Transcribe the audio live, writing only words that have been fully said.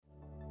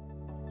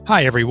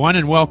Hi, everyone,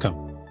 and welcome.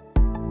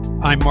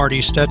 I'm Marty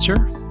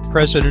Stetzer,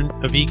 President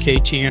of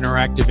EKT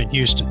Interactive in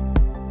Houston.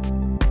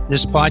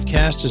 This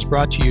podcast is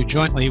brought to you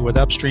jointly with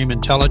Upstream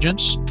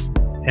Intelligence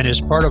and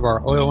is part of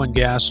our oil and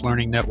gas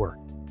learning network.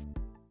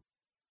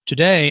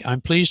 Today,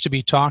 I'm pleased to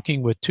be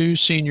talking with two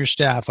senior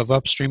staff of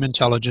Upstream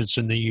Intelligence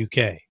in the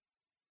UK,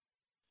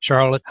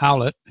 Charlotte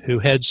Howlett, who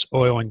heads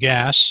oil and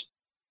gas,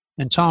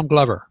 and Tom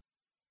Glover,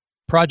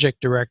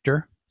 Project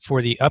Director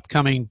for the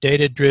upcoming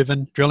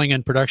Data-Driven Drilling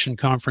and Production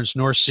Conference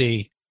North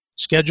Sea,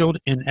 scheduled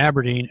in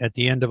Aberdeen at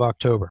the end of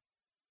October.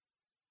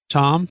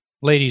 Tom,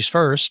 ladies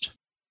first,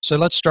 so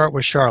let's start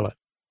with Charlotte.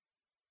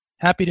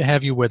 Happy to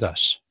have you with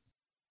us.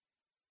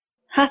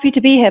 Happy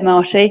to be here,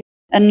 Marty,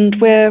 and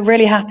we're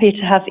really happy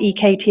to have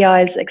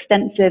EKTI's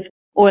extensive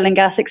oil and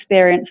gas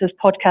experience as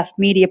podcast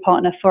media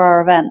partner for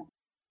our event.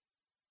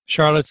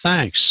 Charlotte,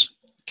 thanks.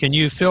 Can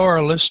you fill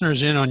our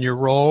listeners in on your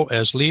role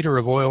as leader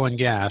of oil and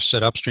gas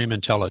at Upstream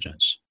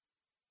Intelligence?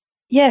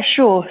 Yeah,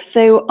 sure.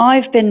 So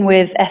I've been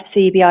with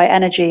FCBI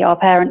Energy, our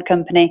parent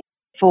company,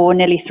 for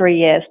nearly 3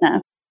 years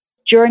now.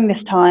 During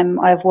this time,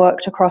 I've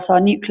worked across our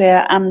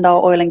nuclear and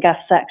our oil and gas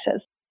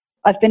sectors.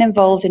 I've been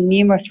involved in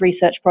numerous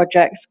research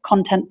projects,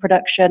 content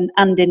production,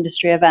 and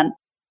industry events,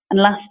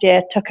 and last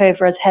year took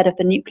over as head of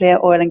the nuclear,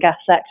 oil and gas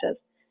sectors.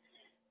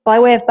 By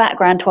way of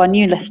background to our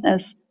new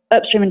listeners,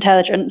 Upstream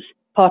Intelligence,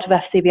 part of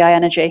FCBI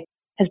Energy,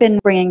 has been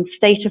bringing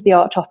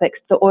state-of-the-art topics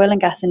to the oil and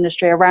gas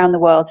industry around the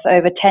world for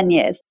over 10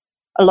 years,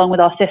 along with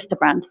our sister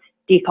brand,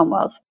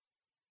 DecomWorld.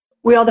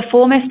 We are the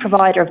foremost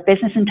provider of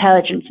business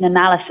intelligence and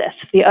analysis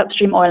for the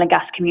upstream oil and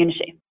gas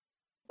community.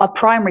 Our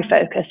primary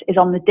focus is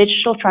on the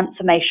digital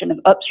transformation of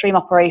upstream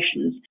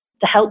operations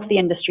to help the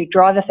industry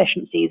drive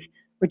efficiencies,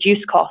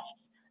 reduce costs,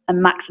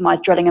 and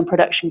maximize drilling and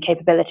production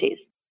capabilities.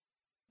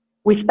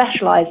 We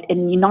specialize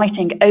in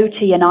uniting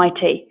OT and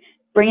IT,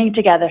 bringing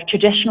together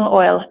traditional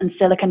oil and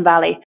Silicon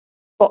Valley,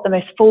 spot the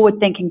most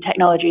forward-thinking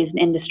technologies and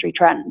industry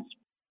trends.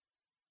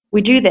 We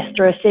do this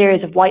through a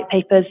series of white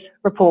papers,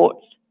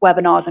 reports,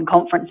 webinars, and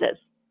conferences.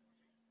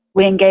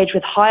 We engage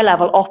with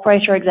high-level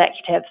operator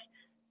executives,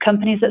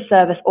 companies that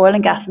service oil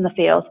and gas in the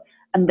field,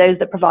 and those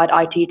that provide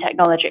IT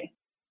technology.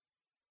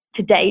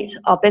 To date,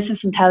 our business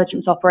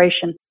intelligence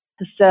operation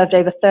has served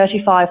over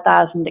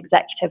 35,000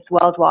 executives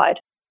worldwide,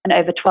 and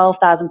over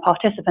 12,000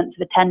 participants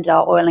have attended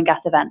our oil and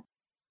gas event,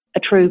 a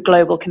true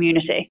global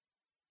community.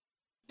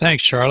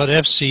 Thanks, Charlotte.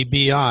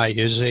 FCBI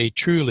is a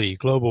truly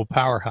global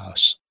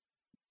powerhouse.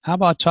 How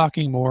about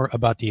talking more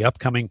about the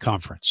upcoming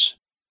conference?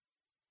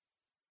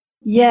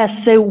 Yes,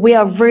 so we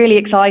are really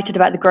excited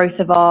about the growth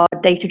of our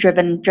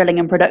data-driven drilling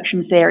and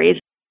production series,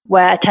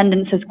 where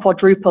attendance has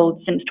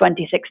quadrupled since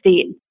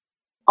 2016.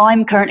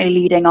 I'm currently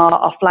leading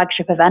our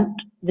flagship event,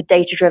 the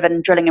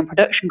Data-Driven Drilling and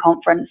Production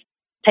Conference,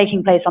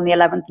 taking place on the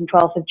 11th and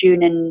 12th of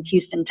June in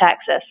Houston,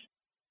 Texas.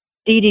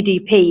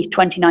 DDDP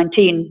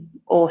 2019,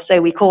 or so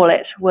we call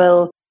it,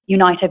 will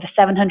unite over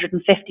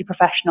 750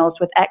 professionals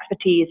with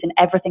expertise in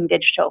everything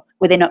digital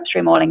within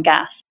upstream oil and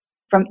gas,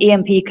 from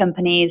E&P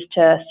companies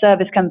to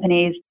service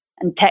companies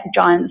and tech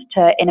giants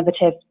to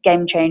innovative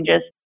game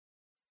changers.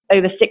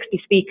 Over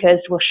 60 speakers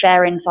will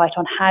share insight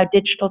on how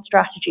digital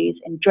strategies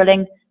in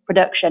drilling,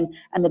 production,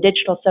 and the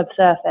digital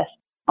subsurface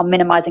are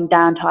minimizing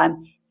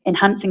downtime,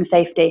 enhancing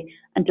safety,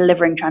 and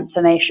delivering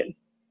transformation.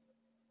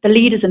 The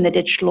leaders in the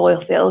digital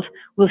oil field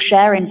will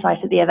share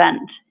insight at the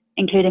event,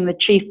 including the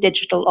Chief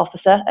Digital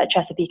Officer at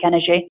Chesapeake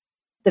Energy,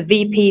 the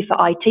VP for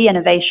IT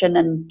Innovation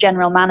and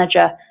General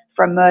Manager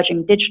for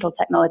Emerging Digital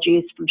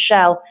Technologies from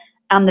Shell,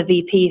 and the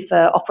VP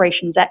for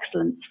Operations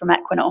Excellence from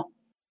Equinor.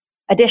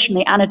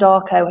 Additionally,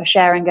 Anadarko are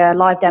sharing a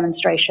live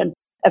demonstration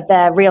of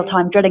their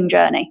real-time drilling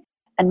journey,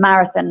 and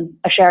Marathon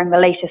are sharing the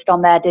latest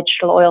on their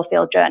digital oil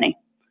field journey.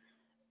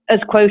 As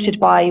quoted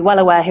by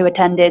Wellaware, who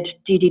attended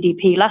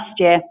DDDP last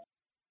year,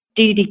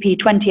 DDDP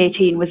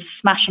 2018 was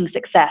a smashing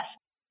success,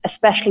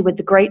 especially with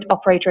the great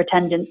operator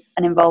attendance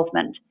and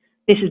involvement.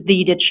 This is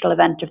the digital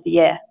event of the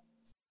year.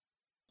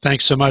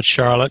 Thanks so much,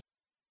 Charlotte.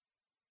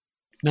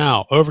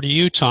 Now, over to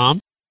you, Tom.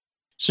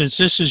 Since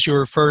this is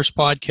your first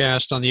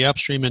podcast on the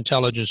Upstream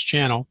Intelligence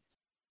channel,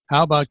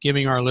 how about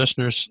giving our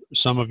listeners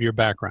some of your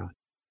background?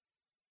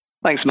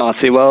 Thanks,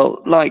 Marty.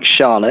 Well, like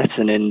Charlotte,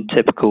 and in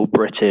typical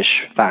British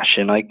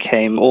fashion, I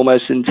came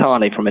almost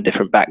entirely from a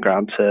different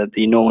background to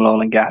the normal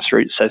oil and gas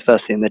route. So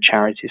firstly in the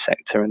charity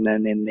sector and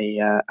then in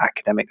the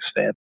academic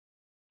sphere.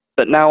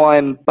 But now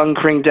I'm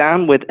bunkering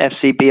down with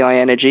FCBI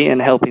Energy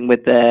and helping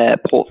with their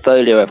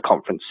portfolio of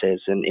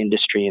conferences and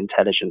industry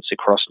intelligence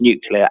across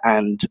nuclear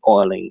and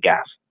oil and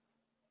gas.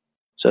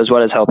 So as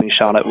well as helping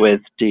Charlotte with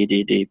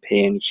DDDP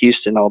in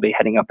Houston, I'll be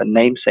heading up a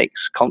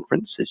namesakes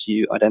conference, as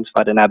you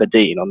identified, in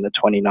Aberdeen on the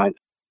 29th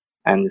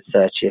and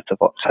 30th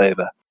of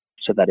October.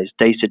 So that is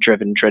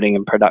Data-Driven Drilling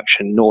and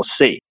Production North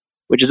Sea,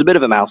 which is a bit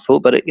of a mouthful,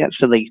 but it gets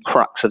to the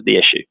crux of the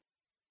issue.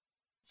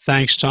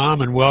 Thanks, Tom,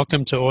 and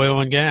welcome to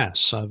oil and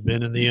gas. I've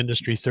been in the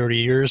industry 30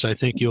 years. I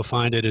think you'll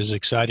find it as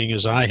exciting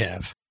as I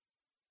have.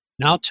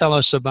 Now tell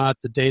us about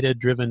the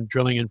Data-Driven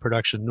Drilling and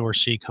Production North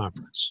Sea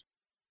Conference.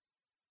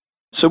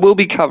 So we'll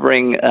be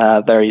covering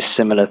very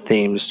similar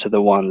themes to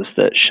the ones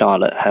that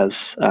Charlotte has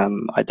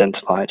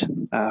identified,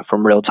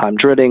 from real-time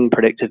drilling,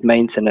 predictive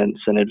maintenance,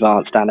 and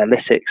advanced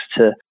analytics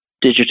to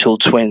digital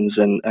twins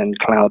and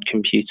cloud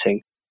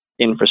computing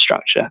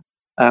infrastructure.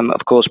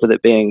 Of course, with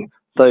it being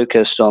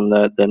focused on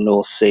the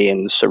North Sea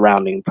and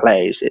surrounding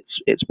plays,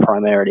 it's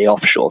primarily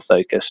offshore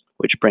focused,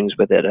 which brings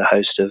with it a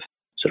host of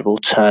sort of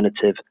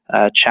alternative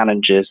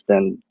challenges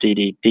than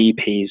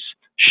DDDP's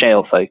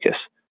shale focus.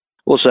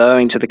 Also,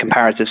 owing to the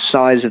comparative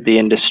size of the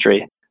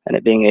industry and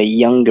it being a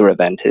younger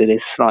event, it is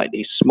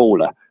slightly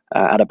smaller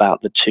at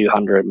about the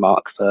 200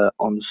 mark for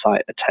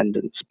on-site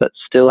attendance, but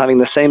still having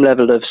the same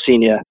level of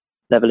senior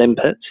level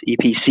input,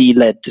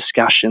 EPC-led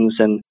discussions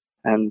and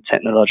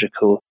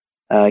technological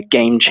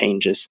game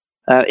changers.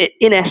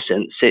 In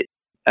essence,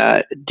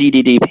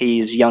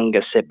 DDDP's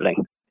younger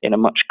sibling in a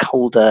much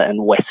colder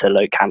and wetter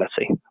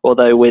locality,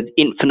 although with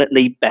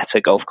infinitely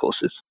better golf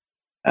courses.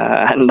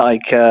 And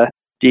like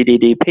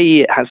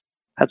DDDP, it has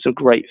had some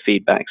great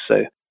feedback.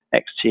 So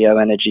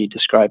XTO Energy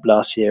described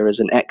last year as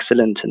an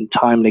excellent and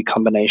timely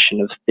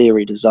combination of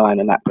theory, design,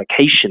 and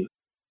application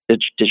of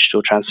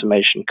digital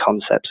transformation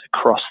concepts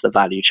across the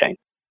value chain.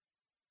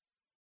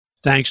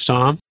 Thanks,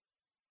 Tom.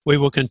 We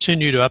will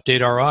continue to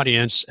update our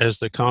audience as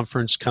the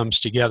conference comes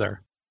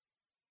together.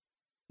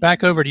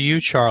 Back over to you,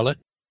 Charlotte.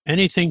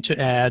 Anything to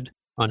add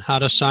on how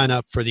to sign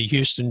up for the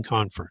Houston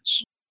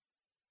conference?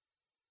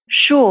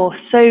 Sure.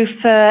 So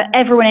for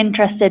everyone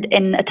interested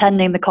in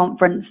attending the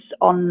conference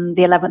on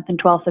the 11th and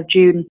 12th of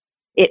June,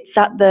 it's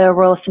at the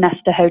Royal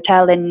Sonesta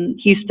Hotel in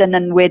Houston,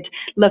 and we'd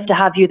love to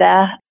have you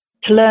there.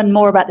 To learn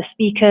more about the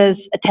speakers,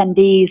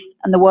 attendees,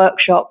 and the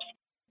workshops,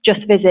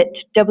 just visit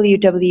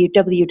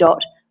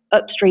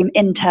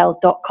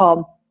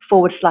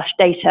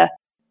www.upstreamintel.com/data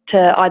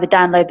to either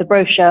download the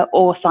brochure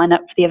or sign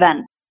up for the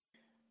event.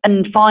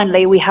 And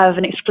finally, we have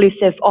an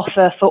exclusive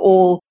offer for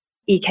all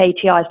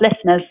EKTI's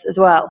listeners as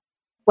well.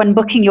 When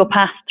booking your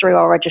pass through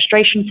our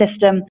registration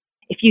system,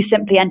 if you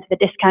simply enter the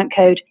discount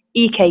code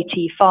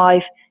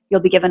EKT5,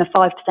 you'll be given a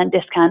 5%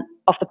 discount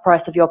off the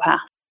price of your pass.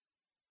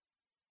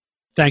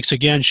 Thanks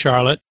again,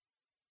 Charlotte.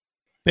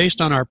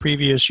 Based on our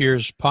previous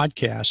year's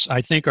podcasts,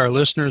 I think our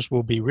listeners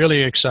will be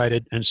really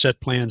excited and set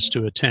plans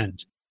to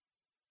attend.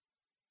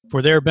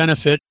 For their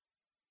benefit,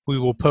 we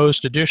will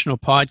post additional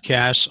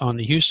podcasts on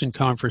the Houston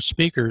Conference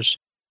speakers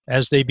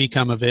as they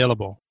become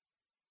available.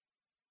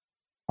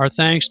 Our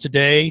thanks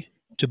today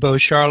to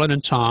both Charlotte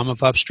and Tom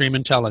of Upstream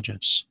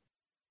Intelligence.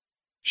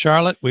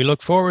 Charlotte, we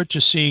look forward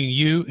to seeing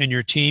you and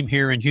your team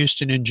here in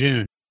Houston in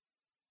June.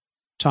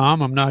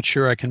 Tom, I'm not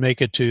sure I can make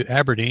it to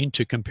Aberdeen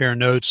to compare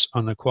notes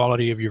on the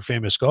quality of your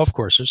famous golf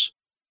courses,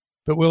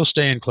 but we'll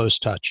stay in close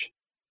touch.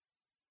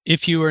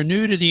 If you are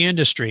new to the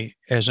industry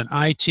as an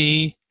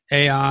IT,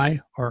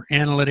 AI, or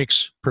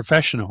analytics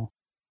professional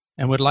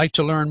and would like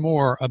to learn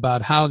more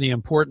about how the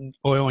important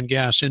oil and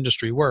gas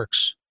industry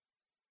works,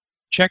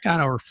 check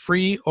out our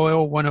free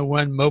Oil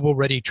 101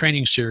 mobile-ready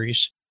training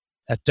series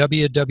at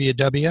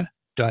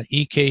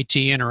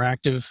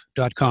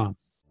www.ektinteractive.com.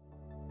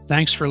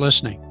 Thanks for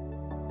listening.